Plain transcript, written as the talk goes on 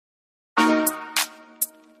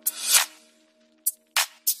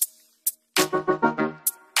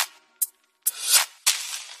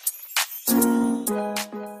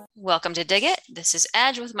Welcome to Dig It. This is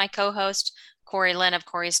Edge with my co-host Corey Lynn of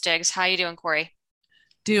Corey's Digs. How you doing, Corey?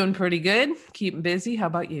 Doing pretty good. Keeping busy. How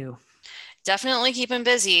about you? Definitely keeping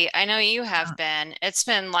busy. I know you have been. It's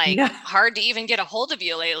been like Yeah, hard to even get a hold of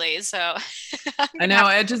you lately, so I'm I gonna know. have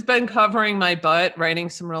to. I've just been covering my butt, writing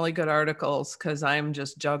some really good articles because I'm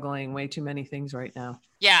just juggling way too many things right now.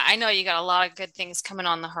 Yeah, I know you got a lot of good things coming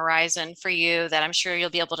on the horizon for you that I'm sure you'll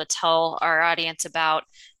be able to tell our audience about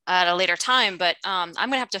at a later time. But I'm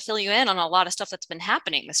gonna have to fill you in on a lot of stuff that's been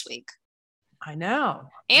happening this week. I know.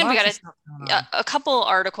 And we Lots got of stuff going a, on. a couple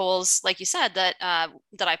articles, like you said, that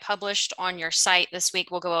I published on your site this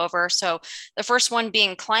week. We'll go over. So the first one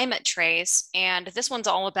being Climate Trace, and this one's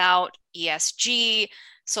all about ESG,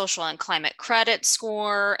 social and climate credit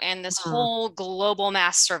score, and this Hmm. whole global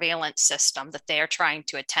mass surveillance system that they are trying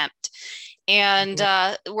to attempt. And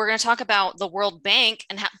Yep. we're going to talk about the World Bank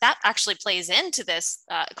and how that actually plays into this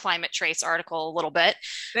Climate Trace article a little bit.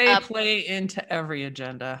 They Uh, play into every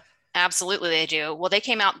agenda. Absolutely, they do. Well, they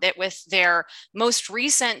came out with their most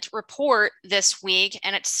recent report this week,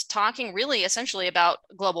 and it's talking really essentially about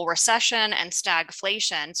global recession and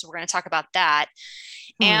stagflation. So, we're going to talk about that.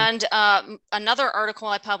 Hmm. And another article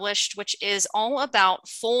I published, which is all about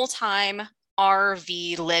full time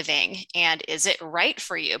RV living and is it right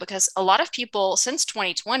for you? Because a lot of people since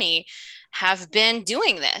 2020 have been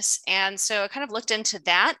doing this. And so I kind of looked into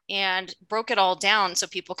that and broke it all down so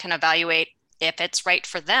people can evaluate if it's right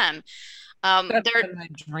for them. That's There been my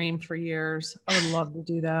dream for years. I would love to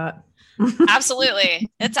do that. absolutely,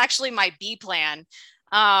 it's actually my B plan,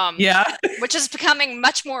 um, Yeah, which is becoming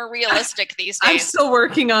much more realistic these I'm days. still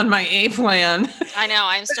working on my A plan. I know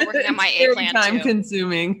I'm still working on It's my A very plan time too.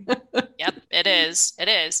 consuming. Yep, it is. It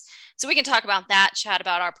is. So we can talk about that, chat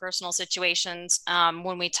about our personal situations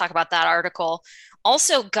when we talk about that article.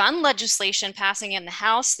 Also, gun legislation passing in the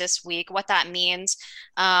House this week, what that means,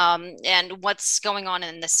 and what's going on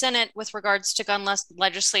in the Senate with regards to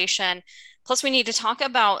legislation. Plus, we need to talk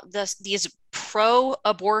about these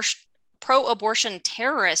pro-abortion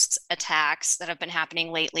terrorists attacks that have been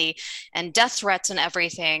happening lately and death threats and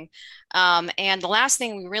everything. And the last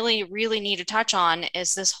thing we really, really need to touch on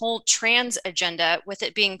is this whole trans agenda with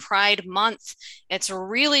it being Pride Month. It's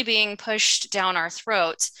really being pushed down our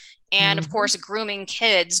throats. And of Mhm. course, grooming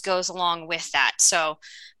kids goes along with that. So,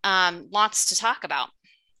 lots to talk about.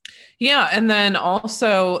 Yeah, and then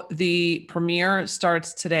also the premiere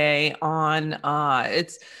starts today on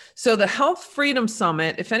it's so the Health Freedom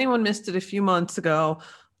Summit. If anyone missed it a few months ago,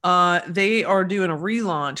 they are doing a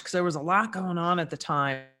relaunch because there was a lot going on at the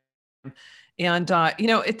time. And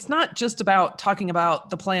it's not just about talking about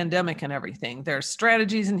the pandemic and everything. There's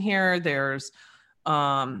strategies in here. There's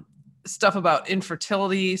um, stuff about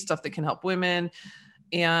infertility, stuff that can help women,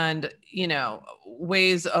 and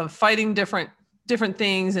ways of fighting different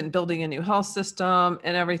things and building a new health system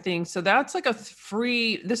and everything. So that's like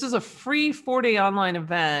this is a free 4-day online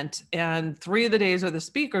event, and 3 of the days are the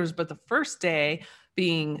speakers, but the first day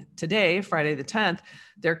being today, Friday the 10th,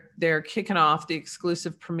 they're kicking off the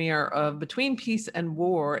exclusive premiere of Between Peace and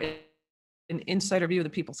War, an insider view of the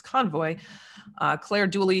People's Convoy. Claire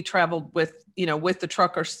Dooley traveled with the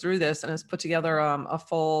truckers through this and has put together a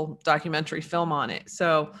full documentary film on it.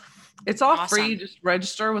 So it's all free. Awesome. Just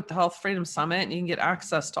register with the Health Freedom Summit and you can get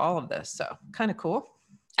access to all of this. So kind of cool.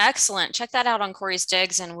 Excellent. Check that out on Corey's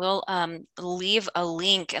Digs, and we'll leave a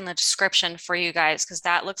link in the description for you guys because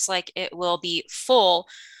that looks like it will be full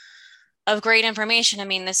of great information. I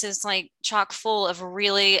mean, this is like chock full of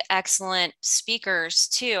really excellent speakers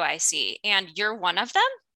too, I see. And you're one of them?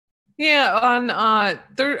 Yeah,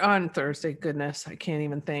 on Thursday, goodness, I can't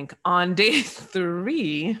even think. On day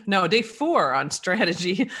 3, no, day 4 on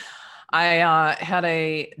strategy, I had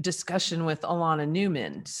a discussion with Alana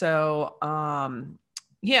Newman. So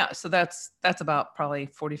yeah, so that's about probably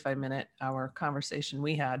 45-minute hour conversation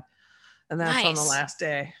we had, and that's on the Nice. last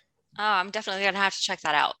day. Oh, I'm definitely gonna have to check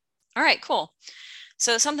that out. All right, cool.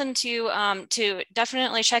 So something to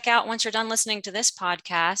definitely check out once you're done listening to this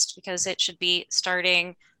podcast because it should be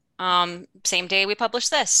starting same day we publish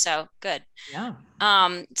this. So good. Yeah.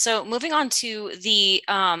 So moving on to the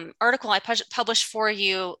article I published for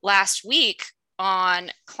you last week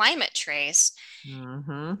on Climate Trace.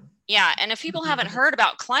 Mm-hmm. Yeah, and if people haven't heard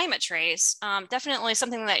about Climate Trace, definitely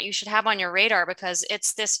something that you should have on your radar because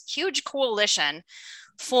it's this huge coalition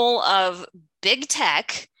full of big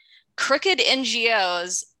tech, crooked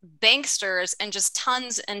NGOs, banksters, and just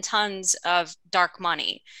tons and tons of dark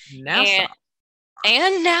money. NASA. And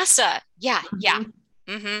and NASA. Yeah, yeah.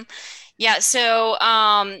 Mhm. hmm Yeah, so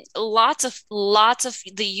lots of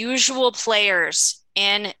the usual players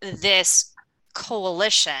in this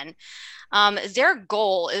coalition. Their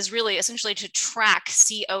goal is really essentially to track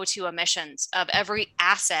CO2 emissions of every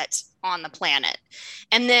asset on the planet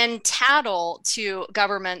and then tattle to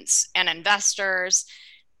governments and investors,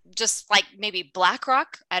 just like maybe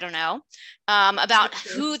BlackRock, I don't know, about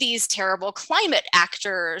who these terrible climate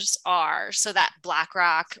actors are, so that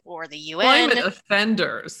BlackRock or the Climate UN,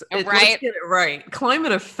 offenders. Let's right? get it right.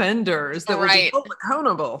 Climate offenders that will be Right. held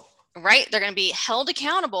accountable. Right. They're going to be held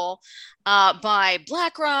accountable by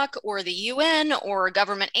BlackRock or the UN or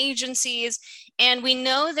government agencies. And we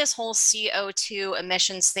know this whole CO2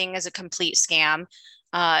 emissions thing is a complete scam.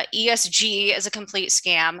 ESG is a complete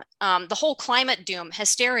scam. The whole climate doom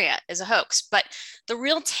hysteria is a hoax. But the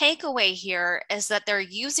real takeaway here is that they're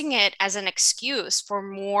using it as an excuse for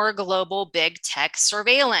more global big tech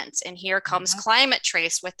surveillance. And here comes Mhm. Climate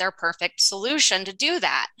Trace with their perfect solution to do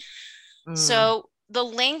that. Mm. So the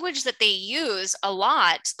language that they use a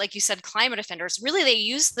lot, like you said, climate offenders, really they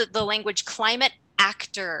use the language climate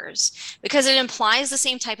actors because it implies the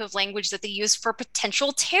same type of language that they use for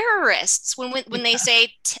potential terrorists when they Yeah.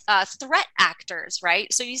 say threat actors,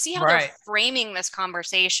 right? So you see how they're Right. framing this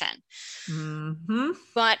conversation. Hmm.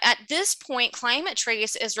 But at this point, Climate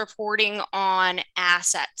Trace is reporting on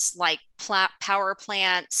assets like power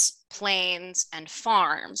plants, planes, and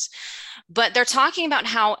farms. But they're talking about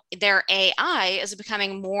how their AI is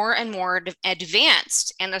becoming more and more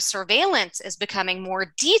advanced, and the surveillance is becoming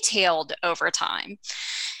more detailed over time.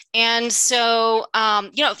 And so,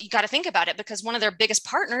 you got to think about it because one of their biggest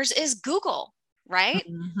partners is Google, right?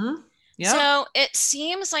 Hmm. Yep. So it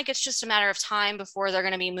seems like it's just a matter of time before they're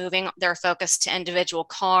going to be moving their focus to individual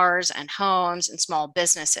cars and homes and small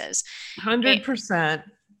businesses. It, 100%.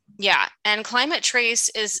 yeah, and Climate Trace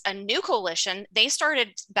is a new coalition. They started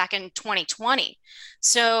back in 2020.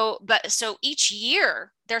 So each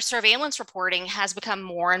year their surveillance reporting has become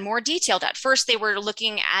more and more detailed. At first they were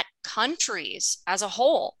looking at countries as a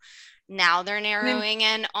whole. Now they're I mean, narrowing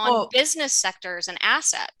in on well, business sectors and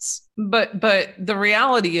assets. but the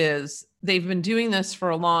reality is they've been doing this for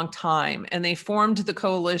a long time, and they formed the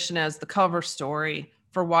coalition as the cover story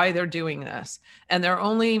for why they're doing this. And they're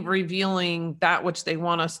only revealing that which they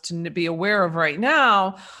want us to be aware of right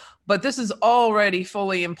now, but this is already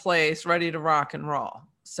fully in place, ready to rock and roll.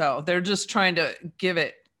 So they're just trying to give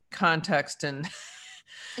it context and say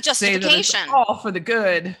that it's Justification. all for the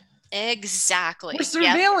good. We're Exactly. Yep.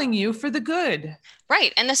 surveilling you for the good.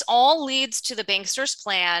 Right. And this all leads to the banksters'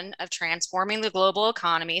 plan of transforming the global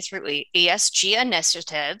economy through ESG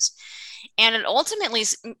initiatives. And it ultimately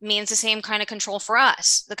means the same kind of control for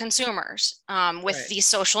us, the consumers, with Right. the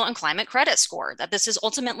social and climate credit score that this is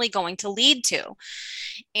ultimately going to lead to.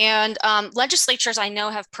 And legislatures I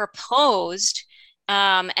know have proposed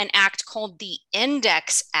an act called the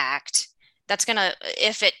Index Act that's going to,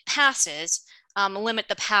 if it passes, limit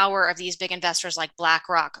the power of these big investors like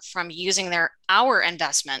BlackRock from using our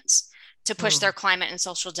investments to push Hmm. their climate and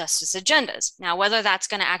social justice agendas. Now, whether that's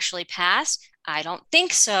going to actually pass, I don't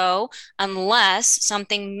think so, unless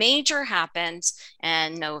something major happens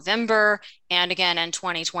in November and again in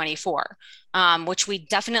 2024, which we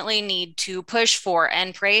definitely need to push for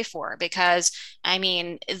and pray for because, I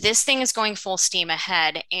mean, this thing is going full steam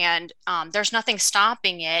ahead and there's nothing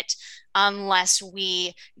stopping it unless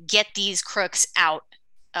we get these crooks out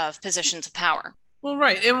of positions of power. Well,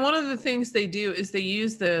 right. And one of the things they do is they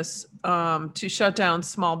use this to shut down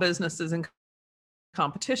small businesses and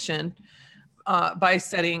competition by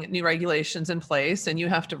setting new regulations in place. And you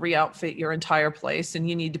have to re-outfit your entire place, and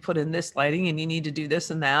you need to put in this lighting, and you need to do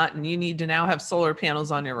this and that, and you need to now have solar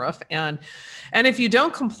panels on your roof. And if you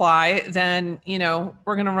don't comply, then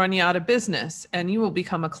we're going to run you out of business, and you will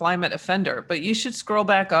become a climate offender. But you should scroll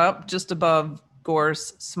back up just above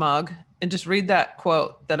Gore's smug and just read that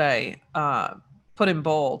quote that I put in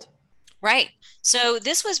bold. Right. So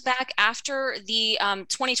this was back after the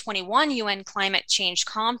 2021 UN Climate Change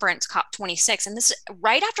Conference, COP26. And this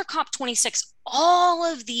right after COP26, all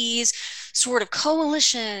of these sort of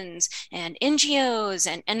coalitions and NGOs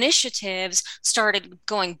and initiatives started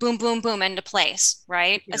going boom, boom, boom into place,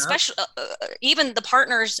 right? Yeah. Especially even the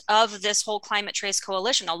partners of this whole Climate Trace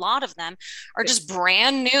Coalition, a lot of them are just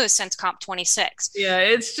brand new since COP26. Yeah,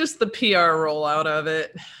 it's just the PR rollout of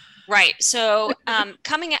it. Right. So,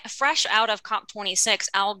 coming fresh out of COP26,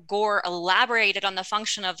 Al Gore elaborated on the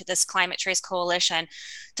function of this Climate Trace Coalition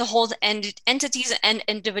to hold entities and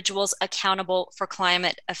individuals accountable for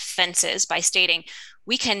climate offenses by stating,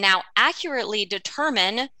 we can now accurately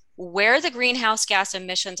determine where the greenhouse gas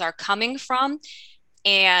emissions are coming from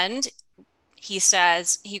and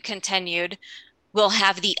he continued, will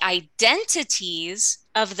have the identities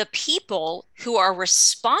of the people who are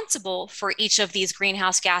responsible for each of these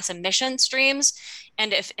greenhouse gas emission streams.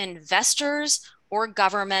 And if investors or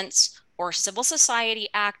governments or civil society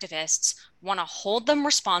activists want to hold them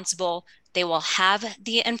responsible, they will have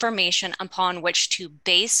the information upon which to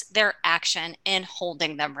base their action in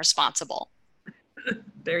holding them responsible.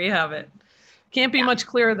 There you have it. Can't be Yeah. much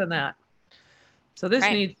clearer than that. So this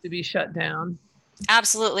Right. needs to be shut down.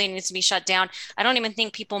 Absolutely needs to be shut down. I don't even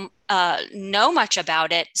think people know much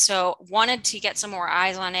about it. So wanted to get some more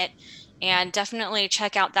eyes on it, and definitely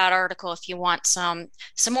check out that article if you want some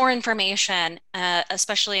more information,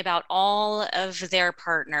 especially about all of their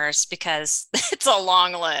partners, because it's a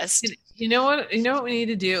long list. You know what? You know what we need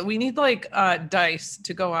to do? We need like Dice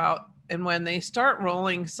to go out, and when they start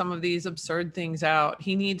rolling some of these absurd things out,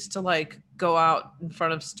 he needs to like go out in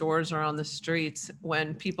front of stores or on the streets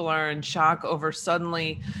when people are in shock over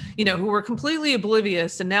suddenly, who were completely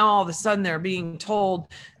oblivious, and now all of a sudden they're being told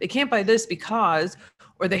they can't buy this because,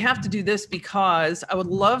 or they have to do this because. I would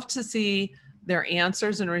love to see their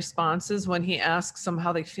answers and responses when he asks them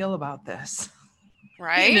how they feel about this.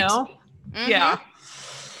 Right? Yeah.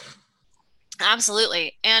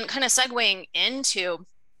 Absolutely. And kind of segueing into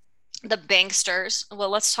the banksters, well,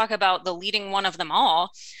 let's talk about the leading one of them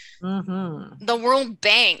all, the World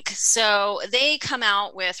Bank. So they come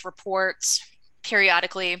out with reports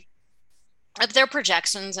periodically of their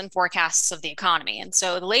projections and forecasts of the economy. And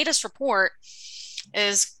so the latest report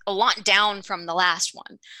is a lot down from the last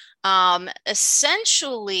one.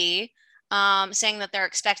 Essentially, saying that they're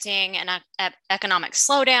expecting an economic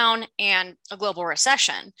slowdown and a global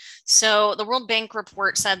recession. So the World Bank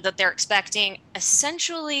report said that they're expecting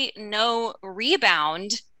essentially no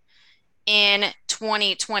rebound in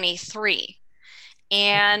 2023.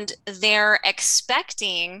 And they're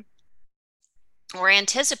expecting or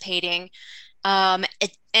anticipating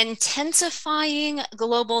intensifying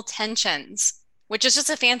global tensions, which is just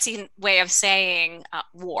a fancy way of saying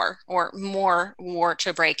war, or more war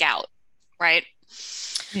to break out, right?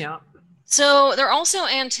 Yeah. So they're also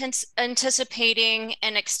anticipating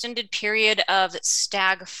an extended period of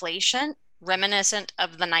stagflation, reminiscent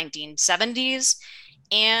of the 1970s,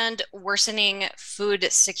 and worsening food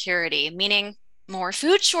security, meaning more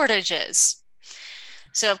food shortages.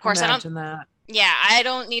 So, of course, Imagine that. Yeah, I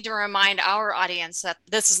don't need to remind our audience that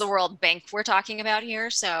this is the World Bank we're talking about here.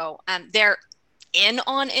 So they're in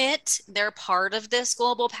on it. They're part of this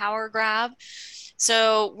global power grab.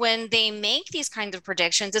 So when they make these kinds of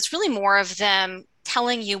predictions, it's really more of them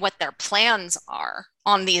telling you what their plans are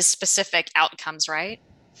on these specific outcomes, right?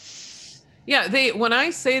 Yeah, when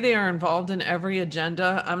I say they are involved in every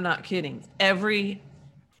agenda, I'm not kidding. Everything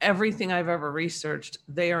I've ever researched,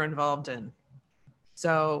 they are involved in.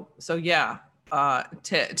 So yeah,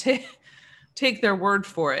 take their word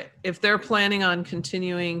for it. If they're planning on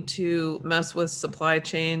continuing to mess with supply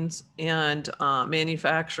chains and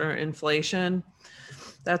manufacture inflation,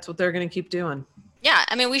 that's what they're going to keep doing. Yeah,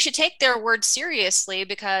 I mean, we should take their word seriously,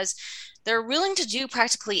 because they're willing to do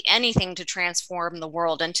practically anything to transform the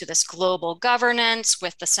world into this global governance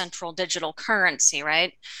with the central digital currency,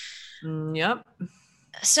 right? Yep.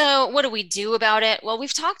 So what do we do about it? Well,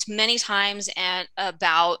 we've talked many times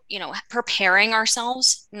about, preparing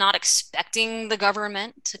ourselves, not expecting the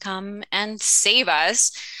government to come and save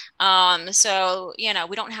us. So,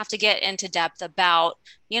 we don't have to get into depth about,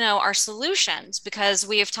 our solutions, because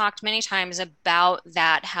we have talked many times about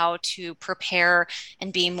that, how to prepare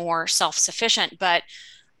and be more self-sufficient. But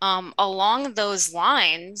along those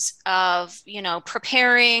lines of,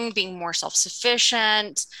 preparing, being more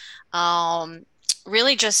self-sufficient,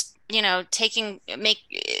 really just, looking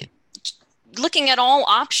at all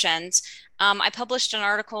options. I published an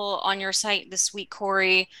article on your site this week,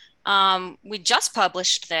 Corey. We just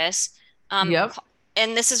published this. Yep.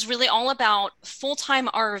 And this is really all about full-time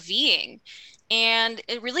RVing. And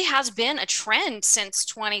it really has been a trend since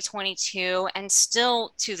 2022 and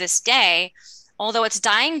still to this day, although it's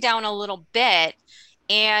dying down a little bit.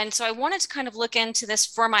 And so I wanted to kind of look into this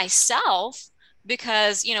for myself,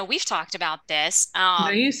 because, we've talked about this.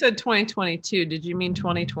 Now you said 2022. Did you mean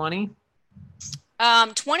 2020?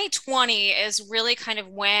 2020 is really kind of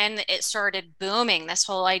when it started booming, this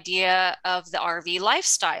whole idea of the RV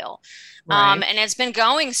lifestyle. Right. And it's been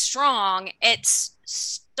going strong. It's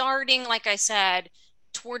starting, like I said,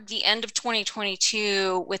 toward the end of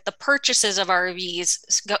 2022 with the purchases of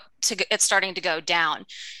RVs, it's starting to go down.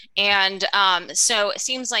 And so it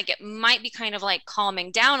seems like it might be kind of like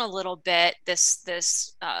calming down a little bit,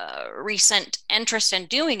 this recent interest in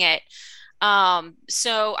doing it.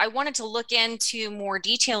 So I wanted to look into more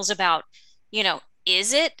details about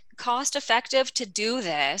is it cost effective to do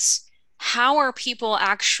this? How are people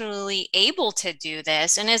actually able to do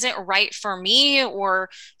this? And is it right for me or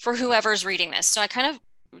for whoever's reading this? So I kind of,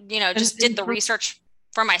 And, just did and the for, research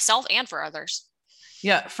for myself and for others.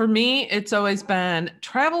 yeah, for me, it's always been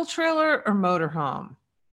travel trailer or motorhome.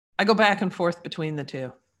 I go back and forth between the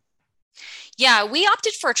two. Yeah, we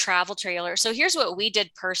opted for a travel trailer. So here's what we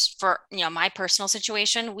did for, my personal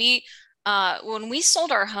situation. When we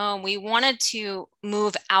sold our home, we wanted to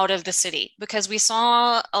move out of the city because we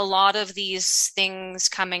saw a lot of these things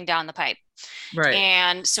coming down the pipe. Right.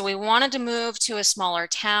 And so we wanted to move to a smaller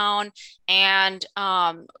town. And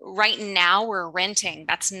right now we're renting.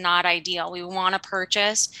 That's not ideal. We want to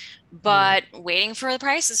purchase, Mm, but waiting for the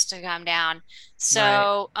prices to come down. right.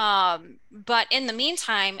 So, but in the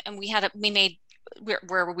meantime, and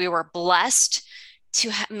where we were blessed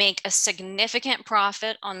to make a significant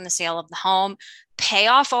profit on the sale of the home, pay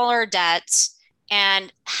off all our debts,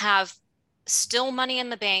 and have still money in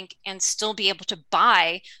the bank and still be able to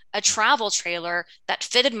buy a travel trailer that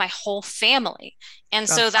fitted my whole family. And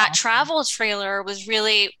so That's that awesome. travel trailer was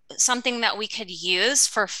really something that we could use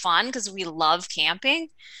for fun because we love camping,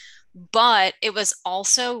 but it was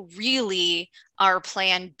also really our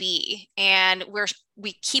plan B. And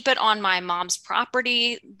we keep it on my mom's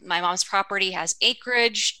property. My mom's property has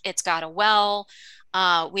acreage. It's got a well.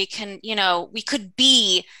 We could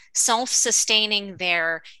be self-sustaining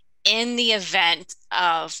there in the event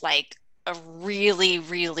of like a really,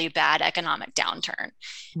 really bad economic downturn. And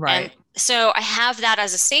Right. so I have that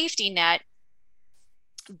as a safety net,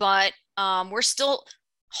 but we're still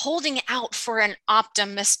holding out for an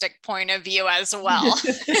optimistic point of view as well.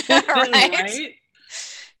 Right? Right.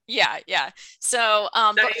 Yeah, yeah. So,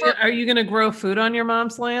 So but for are you going to grow food on your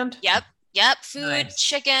mom's land? yep, yep, food, Nice.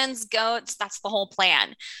 chickens, goats, that's the whole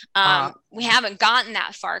plan. Uh, We haven't gotten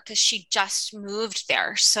that far because she just moved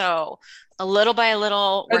there. So a little by a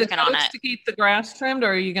little are the working on goats it. to keep the grass trimmed,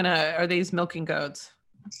 or are these milking goats?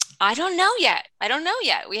 I don't know yet. I don't know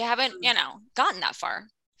yet. We haven't, gotten that far.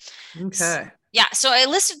 Okay. Yeah, so I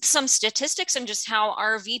listed some statistics and just how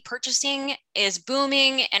RV purchasing is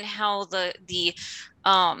booming and how the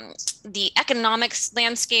economics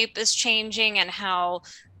landscape is changing and how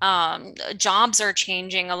jobs are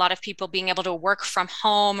changing. A lot of people being able to work from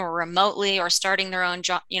home or remotely or starting their own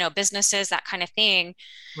job, businesses, that kind of thing.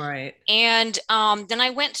 Right. And then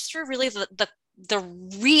I went through really the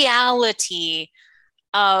reality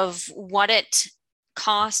of what it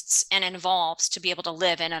costs and involves to be able to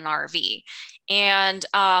live in an RV. And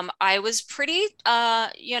I was pretty, I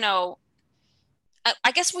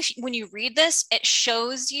guess when you read this, it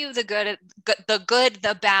shows you the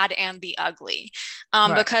bad, and the ugly.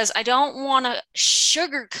 Right. Because I don't want to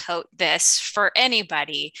sugarcoat this for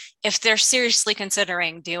anybody if they're seriously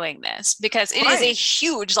considering doing this, because it is a Right.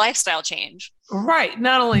 huge lifestyle change. Right.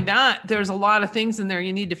 Not only that, there's a lot of things in there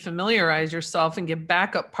you need to familiarize yourself and get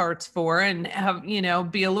backup parts for and have,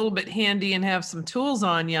 be a little bit handy and have some tools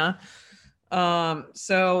on you.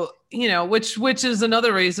 So, which is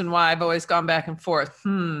another reason why I've always gone back and forth.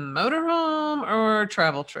 Motorhome or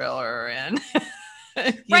travel trailer and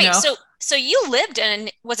you Right. know. So you lived in,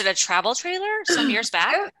 was it a travel trailer some years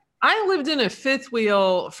back? I lived in a fifth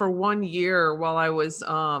wheel for 1 year while I was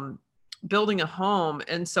building a home.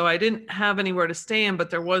 And so I didn't have anywhere to stay in,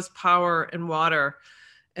 but there was power and water.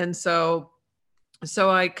 And so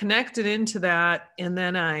I connected into that. And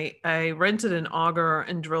then I rented an auger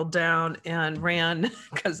and drilled down and ran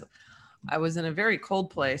because I was in a very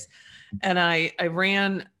cold place. And I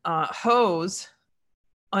ran hose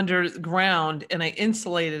underground and I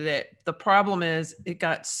insulated it. The problem is it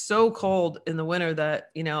got so cold in the winter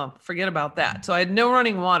that, forget about that. So I had no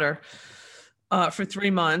running water for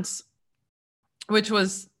 3 months, which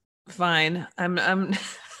was fine. I'm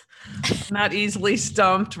not easily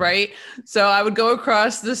stumped, right? So I would go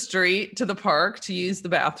across the street to the park to use the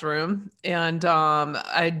bathroom, and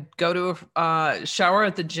I'd go to a shower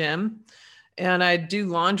at the gym, and I'd do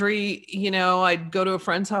laundry. I'd go to a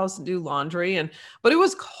friend's house and do laundry, but it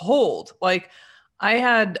was cold. Like I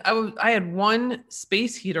had one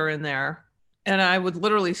space heater in there, and I would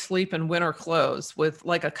literally sleep in winter clothes with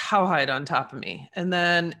like a cowhide on top of me. And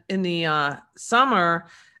then in the summer,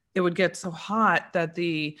 it would get so hot and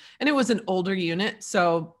it was an older unit.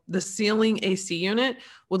 So the ceiling AC unit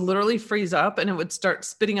would literally freeze up and it would start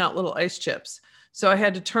spitting out little ice chips. So I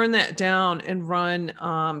had to turn that down and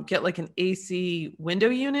get like an AC window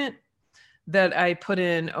unit that I put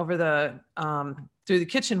in over through the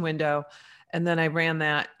kitchen window. And then I ran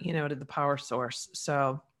that, to the power source.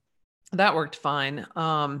 So that worked fine.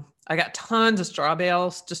 I got tons of straw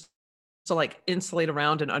bales just to like insulate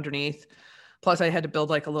around and underneath. Plus I had to build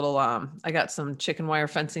like a little, I got some chicken wire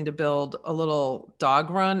fencing to build a little dog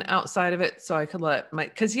run outside of it. So I could let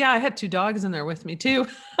cause yeah, I had 2 dogs in there with me too.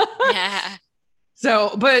 Yeah.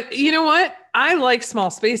 So, but you know what? I like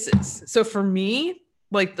small spaces. So for me,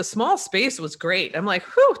 like the small space was great. I'm like,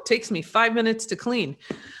 whew, takes me 5 minutes to clean.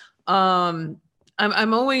 I'm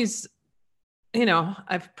always,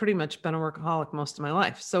 I've pretty much been a workaholic most of my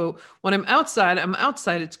life. So when I'm outside,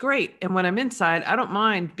 it's great. And when I'm inside, I don't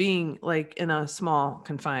mind being like in a small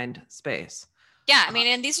confined space. Yeah, I mean,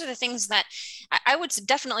 and these are the things that I would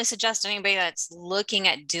definitely suggest anybody that's looking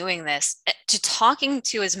at doing this to talking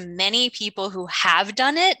to as many people who have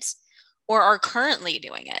done it or are currently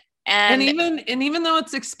doing it. And And even though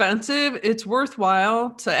it's expensive, it's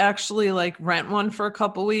worthwhile to actually like rent one for a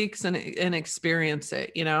couple weeks and experience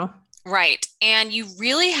it, you know? right. And you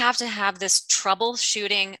really have to have this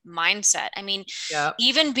troubleshooting mindset. I mean, Yeah.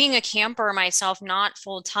 even being a camper myself, not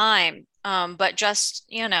full time, but just,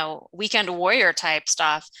 weekend warrior type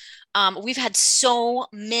stuff. We've had so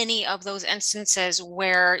many of those instances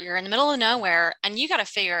where you're in the middle of nowhere and you got to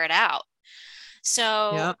figure it out.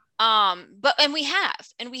 So, Yeah. and we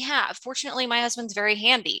have. Fortunately, my husband's very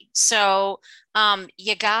handy. So,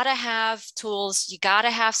 you gotta have tools, you gotta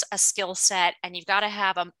have a skill set, and you've got to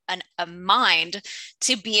have a mind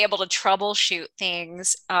to be able to troubleshoot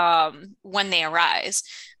things when they arise.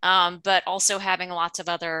 But also having lots of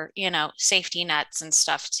other, safety nets and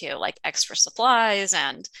stuff too, like extra supplies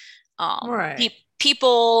and Right.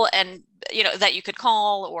 people and that you could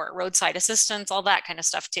call or roadside assistance, all that kind of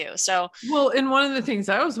stuff too. So Well, and one of the things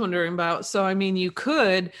I was wondering about, so I mean, you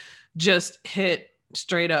could just hit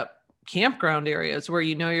straight up campground areas where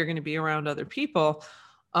you know you're going to be around other people.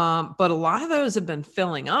 But a lot of those have been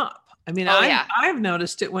filling up. I mean, oh I've yeah. I've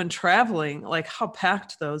noticed it when traveling, like how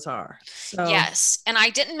packed those are. So Yes. And I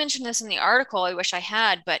didn't mention this in the article. I wish I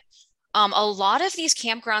had, but a lot of these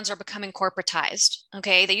campgrounds are becoming corporatized.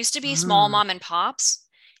 Okay. They used to be small mm, mom and pops,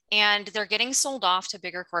 and they're getting sold off to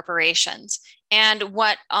bigger corporations. And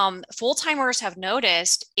what full timers have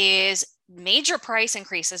noticed is major price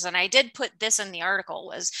increases. And I did put this in the article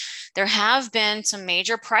was there have been some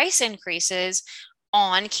major price increases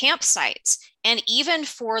on campsites. And even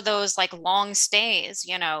for those like long stays,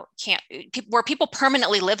 can't where people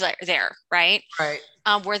permanently live there, right? right,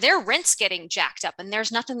 Where their rent's getting jacked up and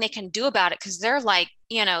there's nothing they can do about it because they're like,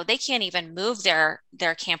 they can't even move their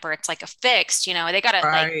camper. It's like a fixed, they gotta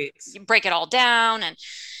like right. break it all down and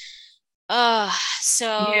uh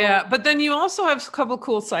Yeah, so but then you also have a couple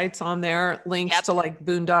cool sites on there, links yep. to like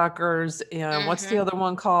Boondockers and what's the Hmm. other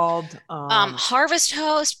one called? Harvest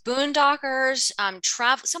Host, Boondockers,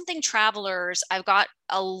 something Travelers. I've got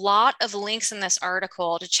a lot of links in this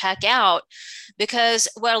article to check out because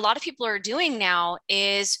what a lot of people are doing now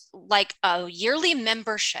is like a yearly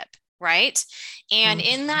membership, right? And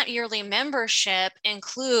in Mhm. that yearly membership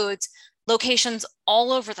includes locations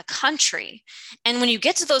all over the country. And when you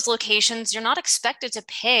get to those locations, you're not expected to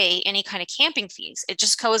pay any kind of camping fees. It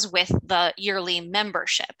just goes with the yearly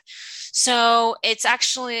membership. So it's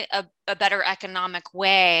actually a better economic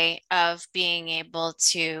way of being able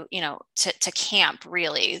to, to camp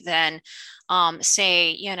really than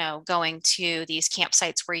say, going to these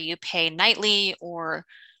campsites where you pay nightly or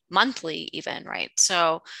monthly even, right?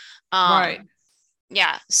 So Right.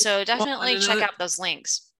 yeah, so Well, and definitely check out those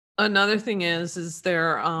links. another thing is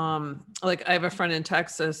there like I have a friend in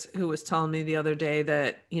Texas who was telling me the other day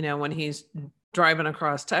that, when he's driving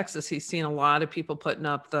across Texas, he's seen a lot of people putting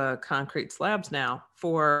up the concrete slabs now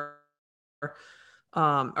for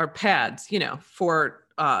or pads, for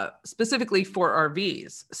specifically for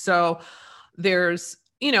RVs. So there's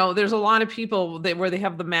a lot of people that where they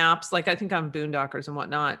have the maps, like I think on Boondockers and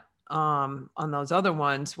whatnot, on those other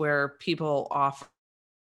ones where people offer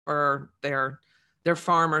their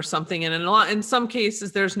farm or something. And in some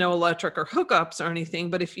cases, there's no electric or hookups or anything.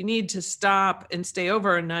 But if you need to stop and stay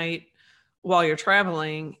over a night while you're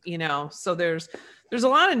traveling, so there's a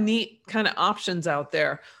lot of neat kind of options out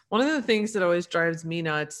there. One of the things that always drives me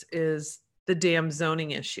nuts is the damn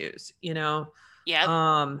zoning issues. Yep.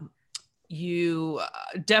 Um, you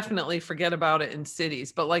definitely forget about it in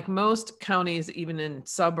cities, but like most counties, even in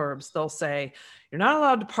suburbs, they'll say you're not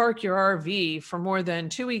allowed to park your RV for more than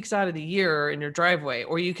 2 weeks out of the year in your driveway,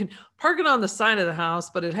 or you can park it on the side of the house,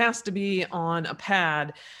 but it has to be on a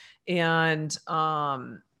pad and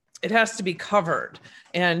it has to be covered.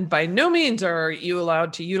 And by no means are you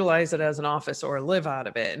allowed to utilize it as an office or live out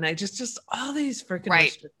of it. And I just all these freaking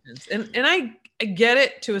Right. restrictions. And I get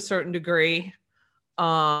it to a certain degree.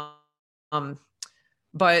 Um, um,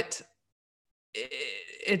 but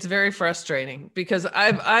it's very frustrating because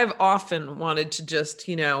I've often wanted to just,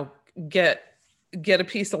 get get a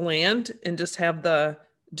piece of land and just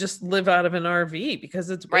live out of an RV because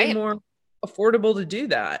it's way right? more affordable to do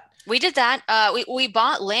that. We did that. We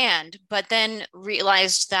bought land, but then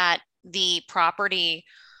realized that the property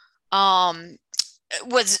um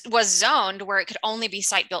was zoned where it could only be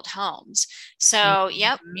site built homes. So,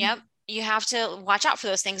 Mhm. yep, you have to watch out for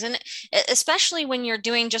those things, and especially when you're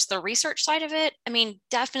doing just the research side of it. I mean,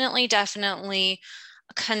 definitely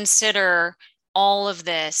consider all of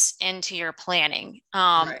this into your planning.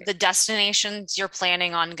 Right. The destinations you're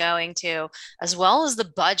planning on going to, as well as the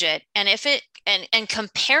budget, and if it and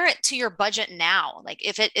compare it to your budget now. Like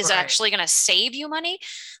if it is Right. actually going to save you money.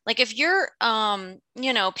 Like if you're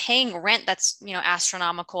paying rent that's,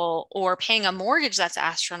 astronomical, or paying a mortgage that's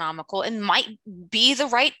astronomical, it might be the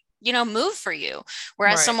right, move for you.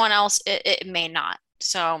 Whereas Right. someone else, it may not.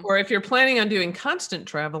 So, Or if you're planning on doing constant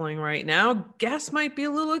traveling right now, gas might be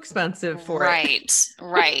a little expensive for it.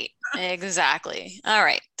 right, exactly. All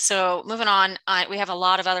right. So moving on, we have a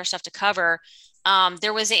lot of other stuff to cover.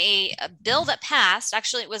 There was a bill that passed.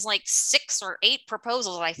 Actually, it was like 6 or 8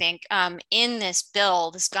 proposals, I think, in this bill,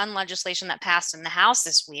 this gun legislation that passed in the House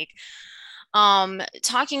this week,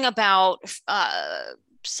 talking about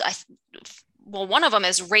well, one of them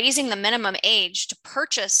is raising the minimum age to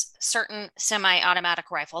purchase certain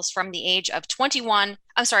semi-automatic rifles from the age of 21,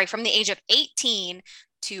 I'm sorry, from the age of 18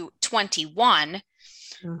 to 21.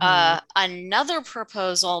 Mhm. Another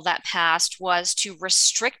proposal that passed was to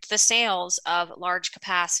restrict the sales of large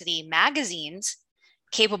capacity magazines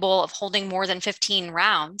capable of holding more than 15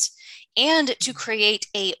 rounds, and to create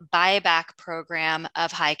a buyback program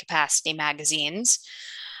of high capacity magazines.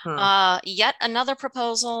 Huh. Yet another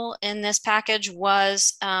proposal in this package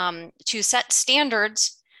was to set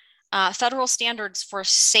standards, federal standards for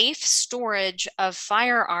safe storage of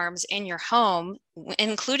firearms in your home,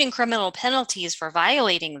 including criminal penalties for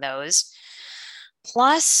violating those,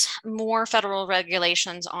 plus more federal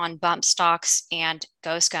regulations on bump stocks and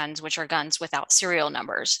ghost guns, which are guns without serial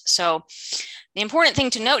numbers. So the important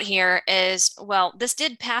thing to note here is, well, this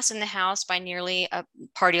did pass in the House by nearly a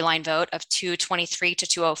party line vote of 223 to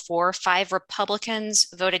 204. 5 Republicans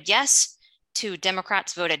voted yes, 2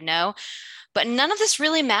 Democrats voted no. But none of this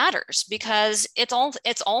really matters because it's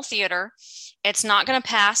all theater. It's not going to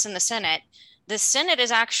pass in the Senate. The Senate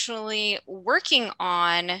is actually working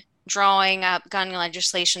on drawing up gun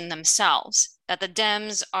legislation themselves that the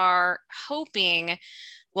Dems are hoping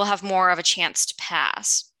will have more of a chance to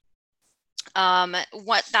pass.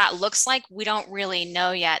 What that looks like, we don't really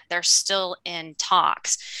know yet. They're still in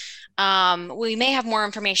talks. We may have more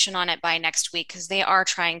information on it by next week because they are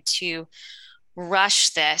trying to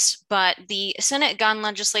rush this, but the Senate gun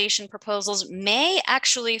legislation proposals may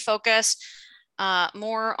actually focus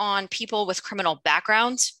more on people with criminal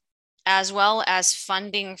backgrounds, as well as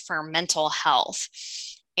funding for mental health.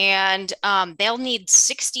 And they'll need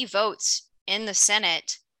 60 votes in the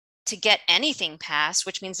Senate to get anything passed,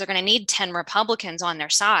 which means they're going to need 10 Republicans on their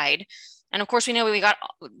side. And of course, we know we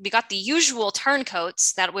got the usual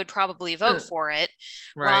turncoats that would probably vote for it.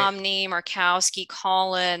 Right. Romney, Murkowski,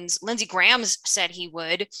 Collins, Lindsey Graham said he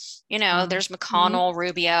would. There's Mhm. McConnell,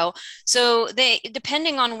 Rubio. So they,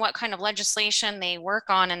 depending on what kind of legislation they work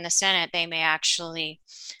on in the Senate, they may actually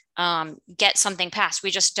get something passed.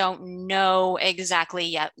 We just don't know exactly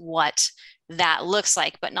yet what that looks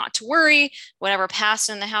like. But not to worry, whatever passed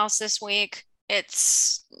in the House this week,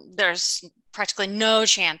 there's practically no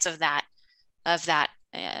chance of that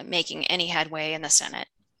making any headway in the Senate.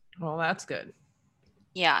 Well, that's good.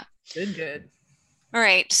 Yeah. Good, good. All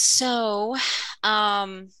right. So,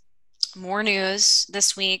 um, more news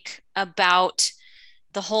this week about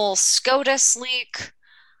the whole SCOTUS leak,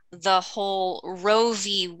 the whole Roe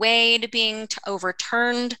v. Wade being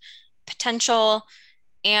overturned potential,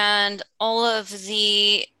 and all of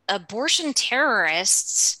the abortion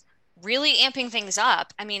terrorists really amping things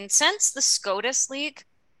up. I mean, since the SCOTUS leak,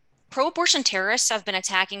 pro-abortion terrorists have been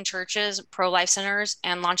attacking churches, pro-life centers,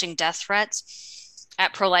 and launching death threats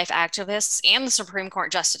at pro-life activists and the Supreme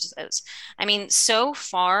Court justices. I mean, so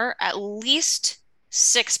far, at least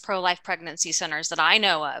 6 pro-life pregnancy centers that I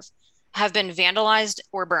know of have been vandalized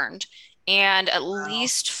or burned, and at Wow.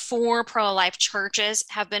 least 4 pro-life churches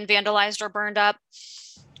have been vandalized or burned up.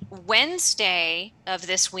 Wednesday of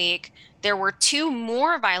this week, there were 2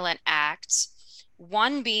 more violent acts,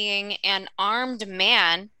 one being an armed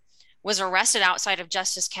man was arrested outside of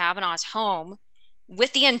Justice Kavanaugh's home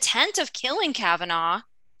with the intent of killing Kavanaugh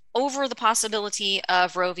over the possibility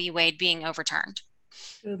of Roe v. Wade being overturned.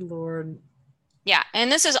 Good Lord. Yeah,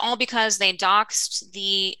 and this is all because they doxed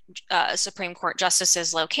the Supreme Court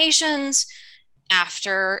justices' locations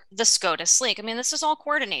after the SCOTUS leak. I mean, this is all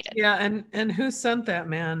coordinated. Yeah, and who sent that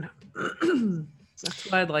man? That's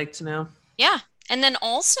what I'd like to know. Yeah. And then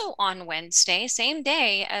also on Wednesday, same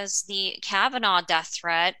day as the Kavanaugh death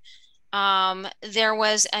threat, there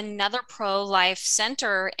was another pro-life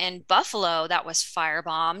center in Buffalo that was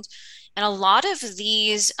firebombed. And a lot of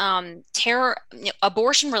these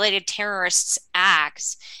abortion-related terrorists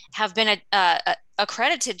acts have been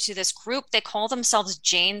accredited to this group. They call themselves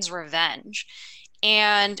Jane's Revenge.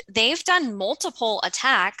 And they've done multiple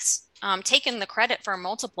attacks, taken the credit for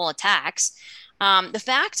multiple attacks. The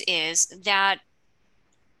fact is that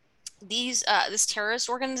this terrorist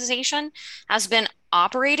organization has been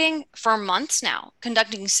operating for months now,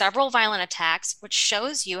 conducting several violent attacks, which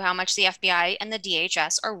shows you how much the FBI and the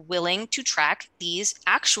DHS are willing to track these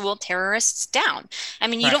actual terrorists down. I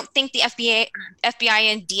mean, you Right. don't think the FBI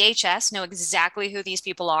and DHS know exactly who these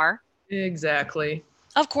people are? Exactly.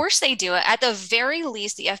 Of course they do. At the very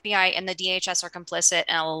least, the FBI and the DHS are complicit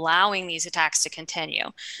in allowing these attacks to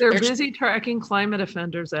continue. They're They're busy tracking climate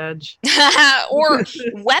offenders, Edge. or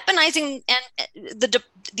weaponizing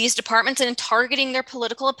these departments and targeting their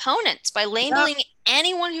political opponents by Yep. labeling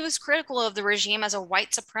anyone who is critical of the regime as a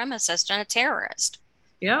white supremacist and a terrorist.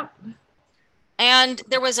 Yep. And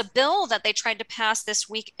there was a bill that they tried to pass this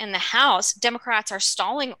week in the House. Democrats are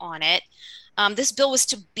stalling on it. This bill was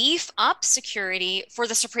to beef up security for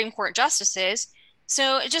the Supreme Court justices.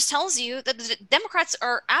 So it just tells you that the Democrats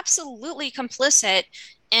are absolutely complicit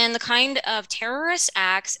in the kind of terrorist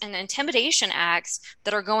acts and intimidation acts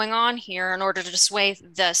that are going on here in order to sway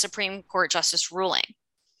the Supreme Court justice ruling.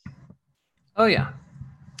 Oh yeah.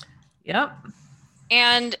 Yep.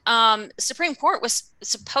 And Supreme Court was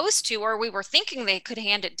supposed to, or we were thinking they could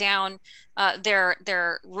hand it down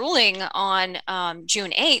their ruling on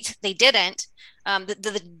June 8th. They didn't.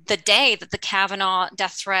 The day that the Kavanaugh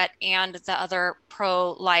death threat and the other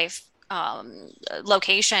pro-life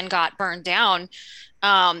location got burned down,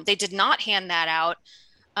 they did not hand that out.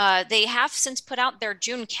 They have since put out their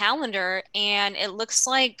June calendar, and it looks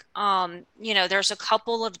like there's a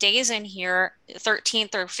couple of days in here,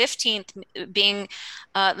 13th or 15th being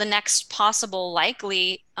the next possible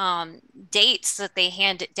likely dates that they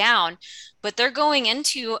hand it down. But they're going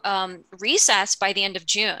into recess by the end of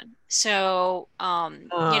June. So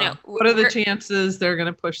What are the chances they're going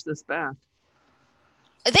to push this back?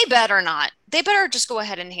 they better not. They better just go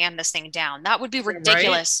ahead and hand this thing down. That would be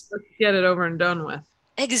ridiculous. Right? Let's get it over and done with.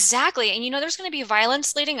 Exactly. And there's going to be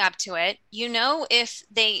violence leading up to it. If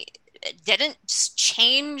they didn't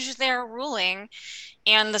change their ruling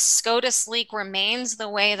and the SCOTUS leak remains the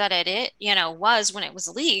way that was when it was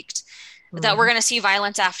leaked, that we're going to see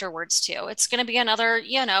violence afterwards too. It's going to be another,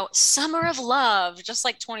 summer of love, just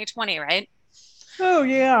like 2020, right? Oh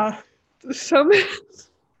yeah.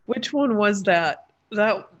 Which one was that?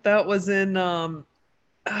 That was in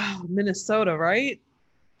Minnesota, right?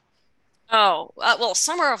 Oh, well,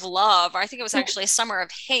 Summer of Love. I think it was actually Summer of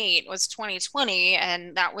Hate was 2020,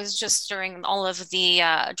 and that was just during all of the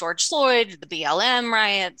George Floyd, the BLM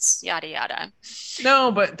riots, yada yada.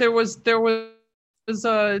 No, but there was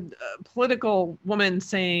a political woman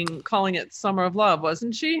calling it Summer of Love,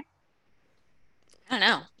 wasn't she? I don't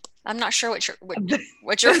know. I'm not sure what you're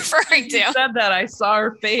referring to. You said that, I saw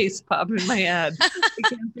her face pop in my head. I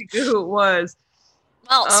can't think of who it was.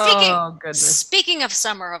 Well, speaking of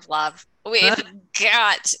Summer of Love, we've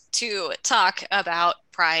got to talk about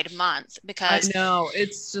Pride Month because I know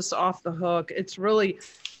it's just off the hook. It's really,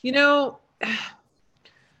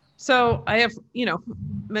 so I have,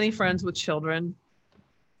 many friends with children,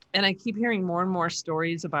 and I keep hearing more and more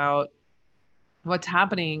stories about what's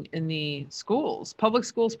happening in the schools, public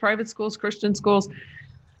schools, private schools, Christian schools,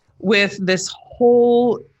 with this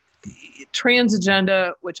whole trans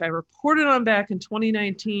agenda, which I reported on back in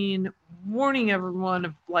 2019, warning everyone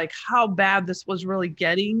of like how bad this was really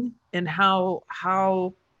getting and how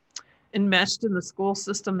enmeshed in the school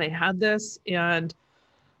system they had this. And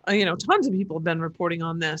tons of people have been reporting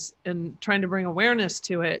on this and trying to bring awareness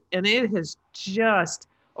to it. And it has just,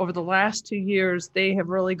 over the last 2 years, they have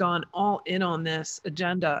really gone all in on this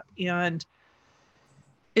agenda. And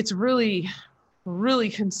it's really, really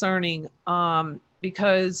concerning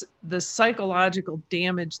because the psychological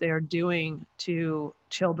damage they are doing to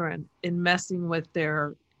children in messing with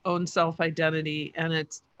their own self-identity. And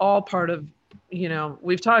it's all part of,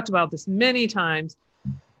 we've talked about this many times,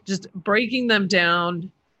 just breaking them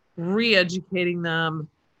down, re-educating them,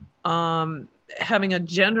 having a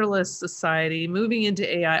genderless society, moving into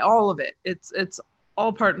AI, all of it. It's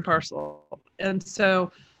all part and parcel. And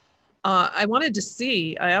so I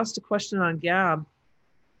asked a question on Gab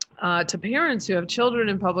to parents who have children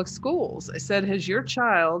in public schools. I said, has your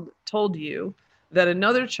child told you that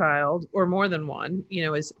another child, or more than one,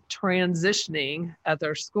 is transitioning at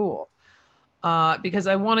their school? Because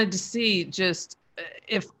I wanted to see just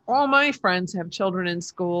if all my friends have children in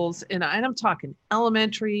schools, and I'm talking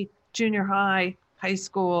elementary, junior high, high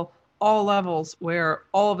school, all levels, where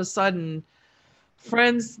all of a sudden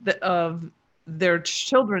friends of their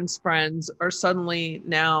children's friends are suddenly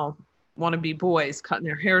now want to be boys, cutting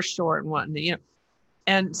their hair short and wanting to,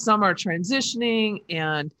 and some are transitioning.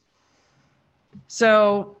 And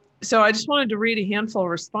so I just wanted to read a handful of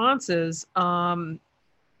responses.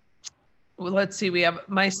 Let's see, we have,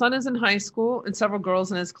 my son is in high school and several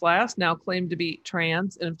girls in his class now claim to be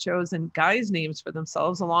trans and have chosen guys' names for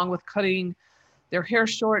themselves, along with cutting their hair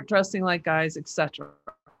short, dressing like guys, etc.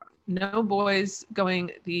 No boys going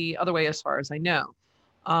the other way as far as I know.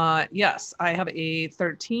 Yes, I have a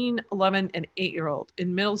 13, 11, and 8-year-old.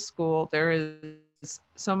 In middle school, there is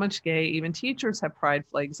so much gay. Even teachers have pride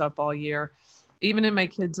flags up all year. Even in my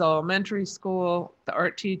kids' elementary school, the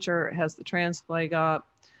art teacher has the trans flag up.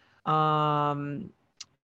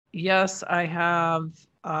 Yes, I have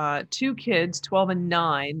 2 kids, 12 and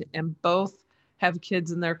 9, and both have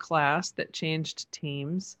kids in their class that changed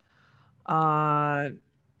teams.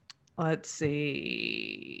 Let's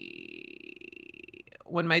see.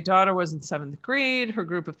 When my daughter was in 7th grade, her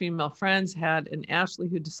group of female friends had an Ashley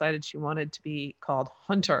who decided she wanted to be called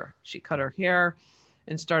Hunter. She cut her hair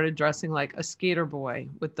and started dressing like a skater boy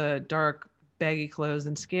with the dark baggy clothes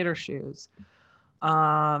and skater shoes.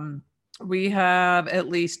 We have at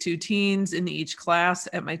least 2 teens in each class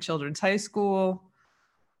at my children's high school.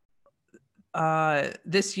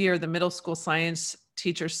 This year, the middle school science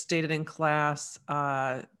teacher stated in class,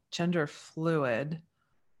 gender fluid.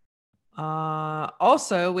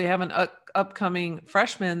 Also, we have an upcoming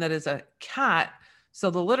freshman that is a cat.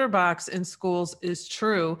 So the litter box in schools is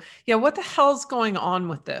true. Yeah, what the hell's going on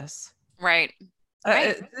with this? Right.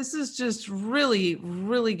 Right. This is just really,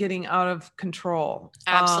 really getting out of control.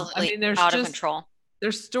 Absolutely. I mean, there's out of control.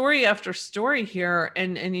 There's story after story here,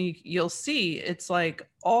 and you'll see it's like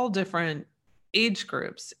all different age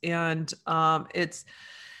groups, and it's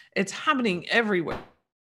happening everywhere.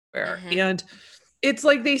 Mm-hmm. And it's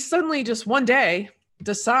like they suddenly just one day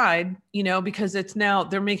decide, because it's now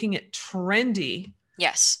they're making it trendy.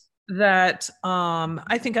 Yes. That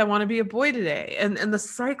I think I want to be a boy today, and the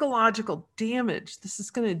psychological damage this is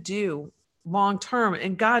going to do long term,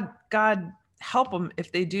 and God help them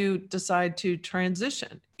if they do decide to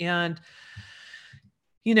transition. And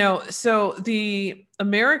so the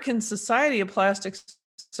American Society of Plastic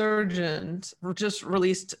Surgeons just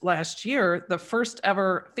released last year the first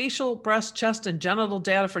ever facial, breast, chest, and genital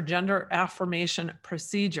data for gender affirmation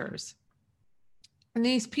procedures. And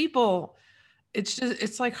these people,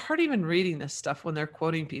 it's like hard even reading this stuff when they're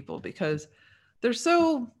quoting people, because they're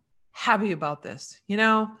so happy about this.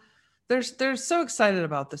 They're so excited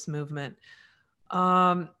about this movement.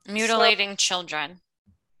 Mutilating children.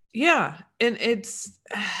 Yeah. And it's,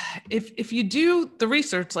 if you do the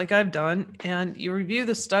research like I've done and you review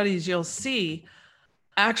the studies, you'll see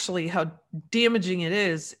actually how damaging it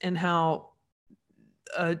is, and how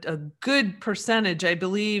a good percentage, I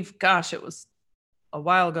believe, gosh, it was a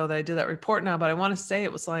while ago that I did that report now, but I want to say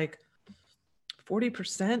it was like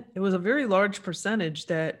 40%. It was a very large percentage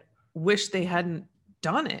that wish they hadn't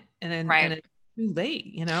done it. And it's too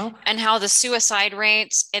late, And how the suicide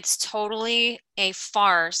rates, it's totally a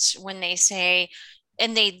farce when they say,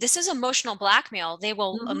 and this is emotional blackmail. They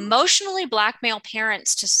will emotionally blackmail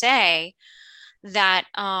parents to say that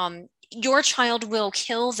your child will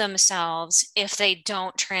kill themselves if they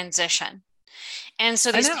don't transition. And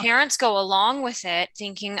so these parents go along with it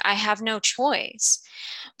thinking, I have no choice.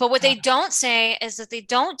 But what they don't say is that they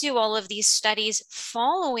don't do all of these studies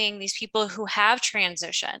following these people who have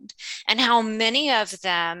transitioned, and how many of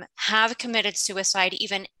them have committed suicide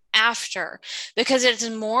even after, because it's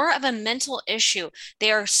more of a mental issue.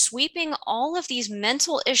 They are sweeping all of these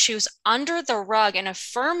mental issues under the rug and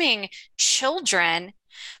affirming children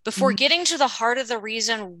before getting to the heart of the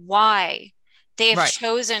reason why they have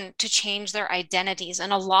chosen to change their identities.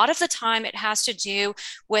 And a lot of the time it has to do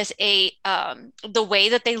with the way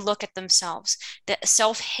that they look at themselves, the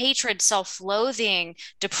self-hatred, self-loathing,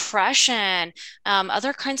 depression,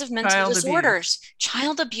 other kinds of mental disorders,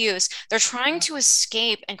 child abuse. They're trying to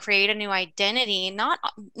escape and create a new identity, not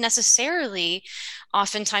necessarily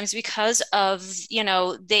oftentimes because of,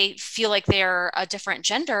 they feel like they're a different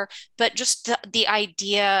gender, but just the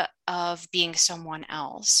idea of being someone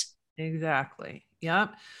else. Exactly.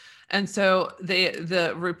 Yep. And so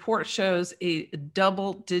the report shows a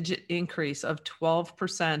double-digit increase of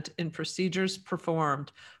 12% in procedures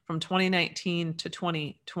performed from 2019 to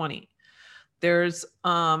 2020. There's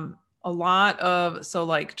a lot of, so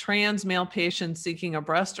like trans male patients seeking a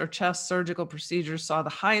breast or chest surgical procedure saw the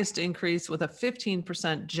highest increase with a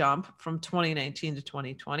 15% jump from 2019 to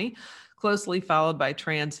 2020, closely followed by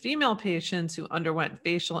trans female patients who underwent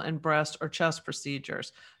facial and breast or chest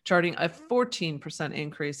procedures, charting a 14%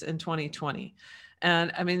 increase in 2020.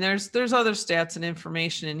 And I mean, there's other stats and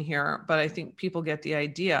information in here, but I think people get the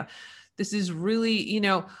idea. This is really,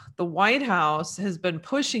 the White House has been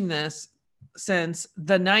pushing this since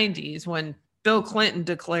the 90s when Bill Clinton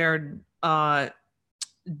declared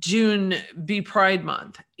June be Pride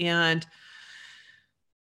Month. And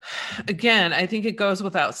again, I think it goes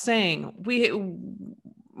without saying,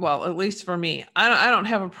 well, at least for me, I don't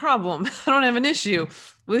have a problem. I don't have an issue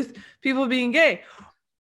with people being gay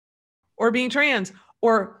or being trans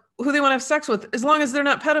or who they want to have sex with, as long as they're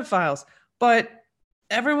not pedophiles. But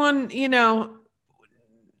everyone,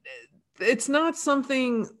 it's not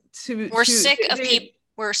something We're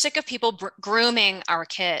sick of people grooming our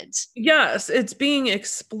kids. Yes, it's being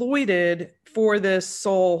exploited for this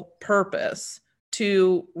sole purpose,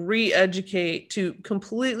 to re-educate, to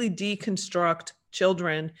completely deconstruct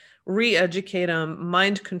children, re-educate them,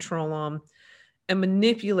 mind control them, and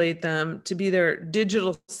manipulate them to be their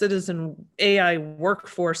digital citizen AI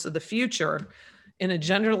workforce of the future in a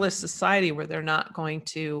genderless society where they're not going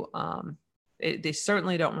to they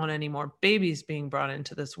certainly don't want any more babies being brought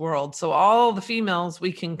into this world. So all the females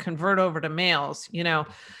we can convert over to males,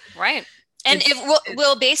 Right. And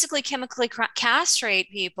we'll basically chemically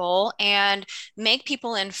castrate people and make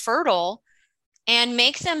people infertile and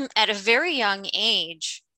make them at a very young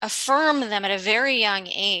age, affirm them at a very young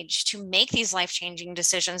age to make these life-changing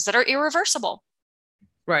decisions that are irreversible.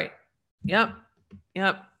 Right. Yep.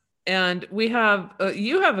 And we have,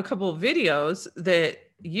 you have a couple of videos that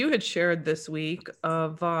you had shared this week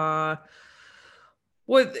of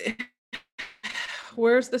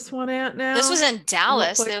where's this one at now? This was in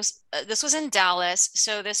Dallas. This was in Dallas.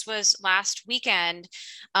 So this was last weekend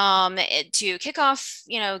to kick off,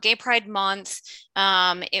 Gay Pride Month.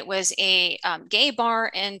 It was a gay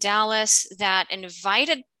bar in Dallas that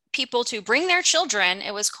invited people to bring their children.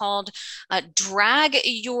 It was called Drag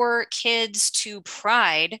Your Kids to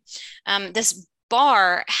Pride. This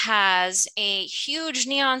bar has a huge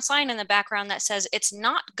neon sign in the background that says it's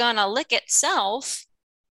not gonna lick itself,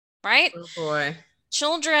 right? Oh boy.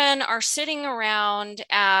 Children are sitting around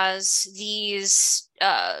as these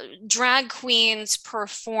drag queens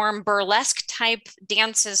perform burlesque type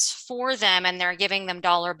dances for them, and they're giving them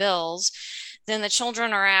dollar bills. Then the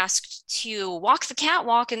children are asked to walk the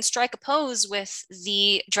catwalk and strike a pose with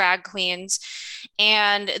the drag queens.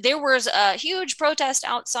 And there was a huge protest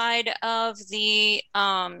outside of the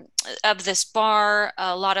of this bar.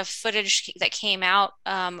 A lot of footage that came out.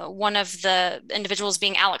 One of the individuals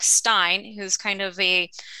being Alex Stein, who's kind of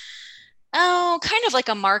like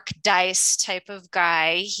a Mark Dice type of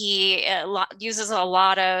guy. He uses a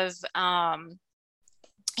lot of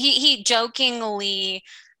he jokingly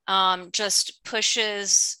just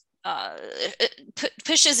pushes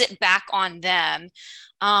it back on them,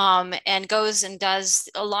 and goes and does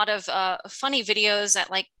a lot of funny videos at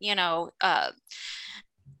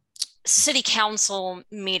city council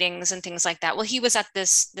meetings and things like that. Well, he was at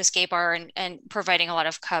this gay bar and providing a lot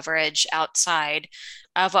of coverage outside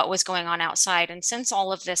of what was going on outside. And since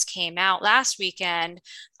all of this came out last weekend,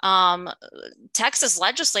 Texas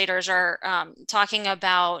legislators are talking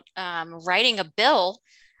about writing a bill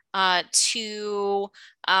to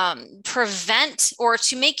prevent or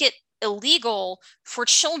to make it illegal for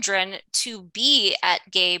children to be at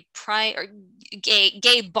gay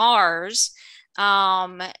bars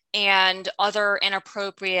and other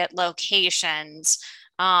inappropriate locations.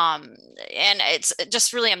 And it's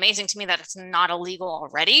just really amazing to me that it's not illegal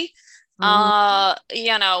already. But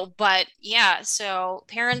yeah, so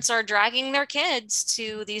parents are dragging their kids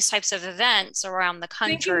to these types of events around the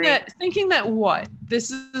country. Thinking that what?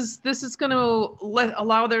 This is going to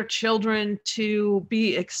allow their children to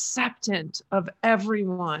be acceptant of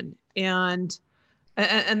everyone. And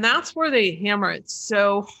that's where they hammer it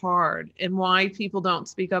so hard, and why people don't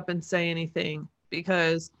speak up and say anything,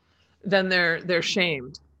 because then they're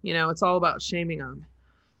shamed. It's all about shaming them.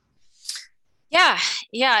 Yeah,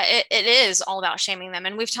 it is all about shaming them.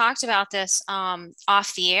 And we've talked about this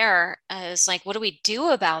off the air as like, what do we do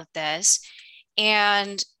about this?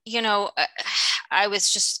 And, I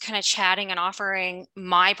was just kind of chatting and offering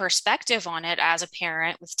my perspective on it as a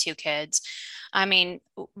parent with two kids. I mean,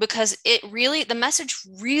 because the message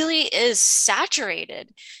really is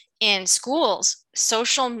saturated in schools,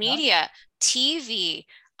 social Yeah. media, TV,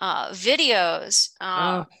 videos,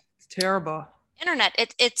 Oh, it's terrible. internet.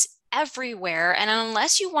 It's everywhere. And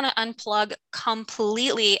unless you want to unplug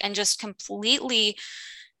completely and just completely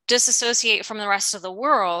disassociate from the rest of the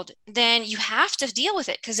world, then you have to deal with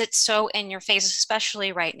it because it's so in your face,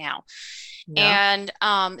 especially right now. Yeah.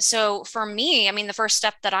 And so for me, I mean, the first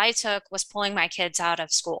step that I took was pulling my kids out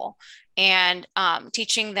of school and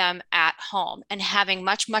teaching them at home and having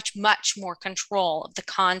much, much, much more control of the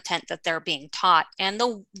content that they're being taught and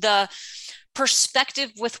the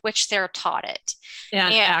perspective with which they're taught it.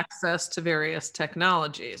 And And access to various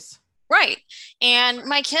technologies. right. And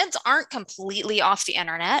my kids aren't completely off the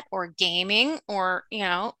internet or gaming or,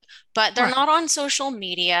 but they're Right. not on social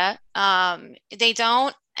media. They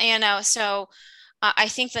don't, so I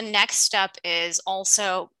think the next step is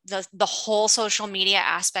also the whole social media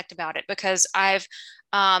aspect about it because I've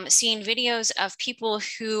seen videos of people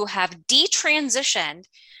who have detransitioned,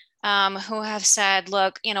 who have said,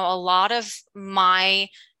 look, a lot of my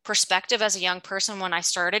perspective as a young person when I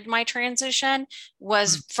started my transition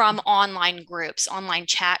was from online groups, online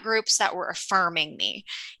chat groups that were affirming me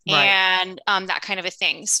Right. and that kind of a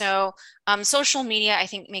thing. So, social media, I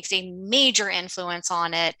think, makes a major influence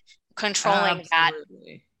on it, controlling that.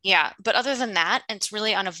 Absolutely. Yeah. But other than that, it's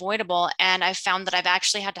really unavoidable. And I've found that I've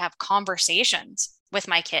actually had to have conversations with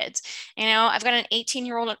my kids. I've got an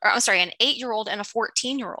 18-year-old, or I'm sorry, an 8-year-old and a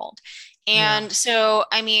 14-year-old. Yeah. And so,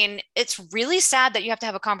 I mean, it's really sad that you have to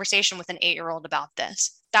have a conversation with an 8-year-old about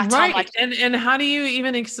this. That's how much. Right. And how do you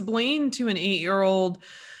even explain to an 8-year-old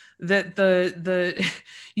that the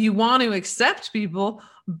you want to accept people,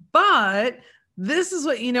 but this is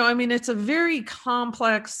what, I mean, it's a very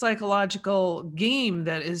complex psychological game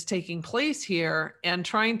that is taking place here, and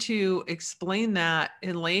trying to explain that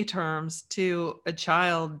in lay terms to a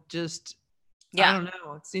child, just, I Yeah. don't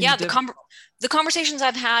know, it seems Yeah, difficult. the conversations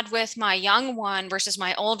I've had with my young one versus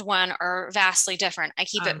my old one are vastly different. I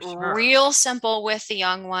keep it I'm sure. real simple with the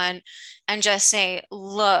young one and just say,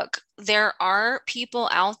 look, there are people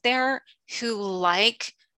out there who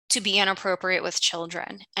like to be inappropriate with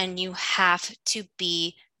children, and you have to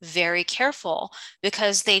be very careful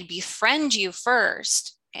because they befriend you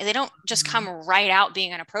first. And they don't just come Mhm. right out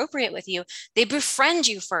being inappropriate with you. They befriend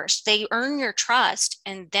you first. They earn your trust,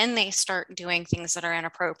 and then they start doing things that are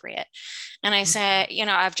inappropriate. And I said,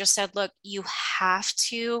 I've just said, look, you have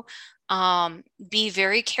to be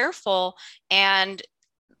very careful. And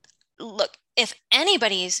look, if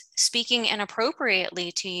anybody's speaking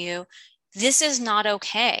inappropriately to you, this is not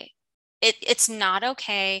okay. It's not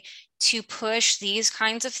okay to push these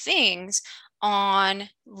kinds of things on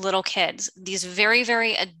little kids, these very,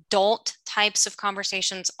 very adult types of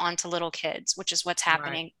conversations onto little kids, which is what's Right.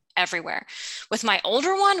 happening everywhere. With my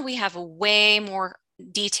older one, we have way more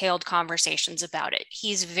detailed conversations about it.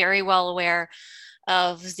 He's very well aware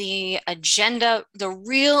of the agenda, the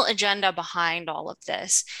real agenda behind all of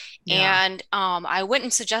this. Yeah. And I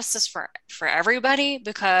wouldn't suggest this for everybody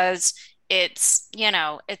because it's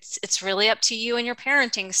really up to you and your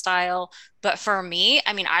parenting style. But for me,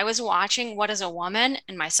 I mean, I was watching What is a Woman,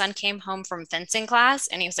 and my son came home from fencing class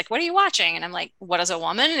and he was like, "What are you watching?" And I'm like, "What is a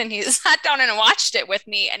woman?" And he sat down and watched it with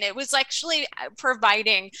me, and it was actually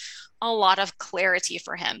providing a lot of clarity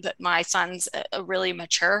for him. But my son's a really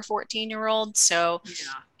mature 14-year-old. So,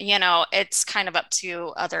 Yeah. it's kind of up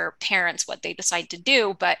to other parents what they decide to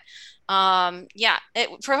do. But yeah,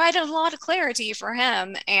 it provided a lot of clarity for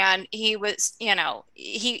him. And he was,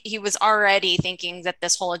 he was already thinking that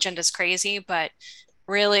this whole agenda is crazy, but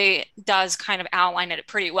really does kind of outline it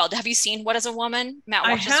pretty well. Have you seen What is a Woman? Matt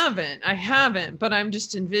watches. I haven't, but I'm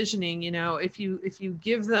just envisioning, if you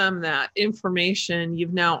give them that information,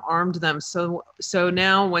 you've now armed them. So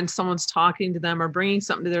now when someone's talking to them or bringing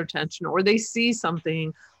something to their attention, or they see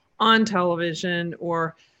something on television,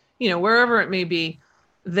 or, wherever it may be,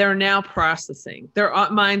 they're now processing. Their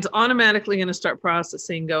mind's automatically going to start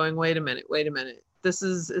processing, going, wait a minute, wait a minute.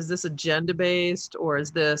 Is this agenda based, or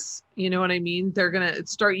is this, you know what I mean? They're going to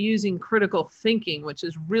start using critical thinking, which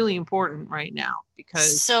is really important right now,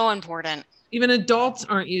 because So important. even adults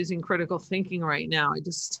aren't using critical thinking right now. I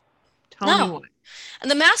just, tell me No. why.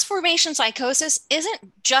 And the mass formation psychosis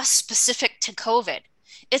isn't just specific to COVID.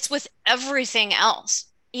 It's with everything else.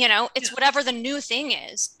 It's whatever the new thing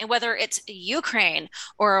is, and whether it's Ukraine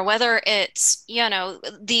or whether it's,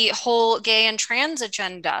 the whole gay and trans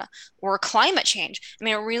agenda or climate change. I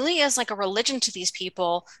mean, it really is like a religion to these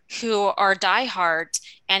people who are diehards,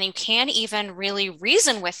 and you can't even really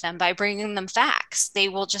reason with them by bringing them facts. They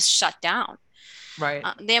will just shut down. Right.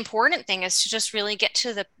 The important thing is to just really get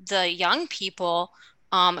to the young people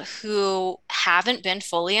who haven't been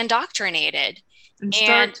fully indoctrinated. And And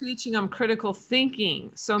start teaching them critical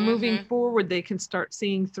thinking. So moving mhm. forward, they can start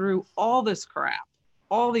seeing through all this crap,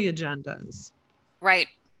 all the agendas. Right,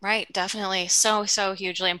 right, definitely. So, so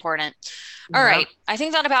hugely important. All Yep. right. I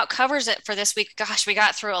think that about covers it for this week. Gosh, we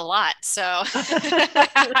got through a lot. So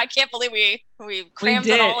I can't believe we We crammed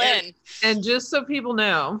it did. all in. And just so people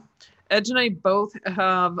know, Edge and I both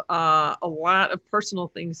have a lot of personal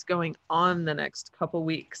things going on the next couple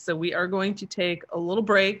weeks. So we are going to take a little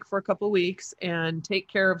break for a couple weeks and take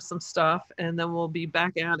care of some stuff, and then we'll be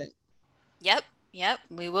back at it. Yep, yep,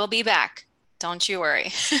 we will be back. Don't you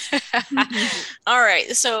worry. All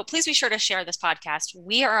right. So please be sure to share this podcast.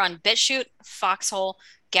 We are on BitChute, Foxhole,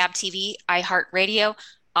 Gab TV, iHeartRadio,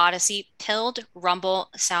 Odyssey, Pilled, Rumble,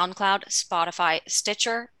 SoundCloud, Spotify,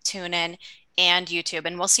 Stitcher, TuneIn, and YouTube.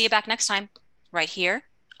 And we'll see you back next time right here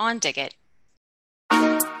on Dig It.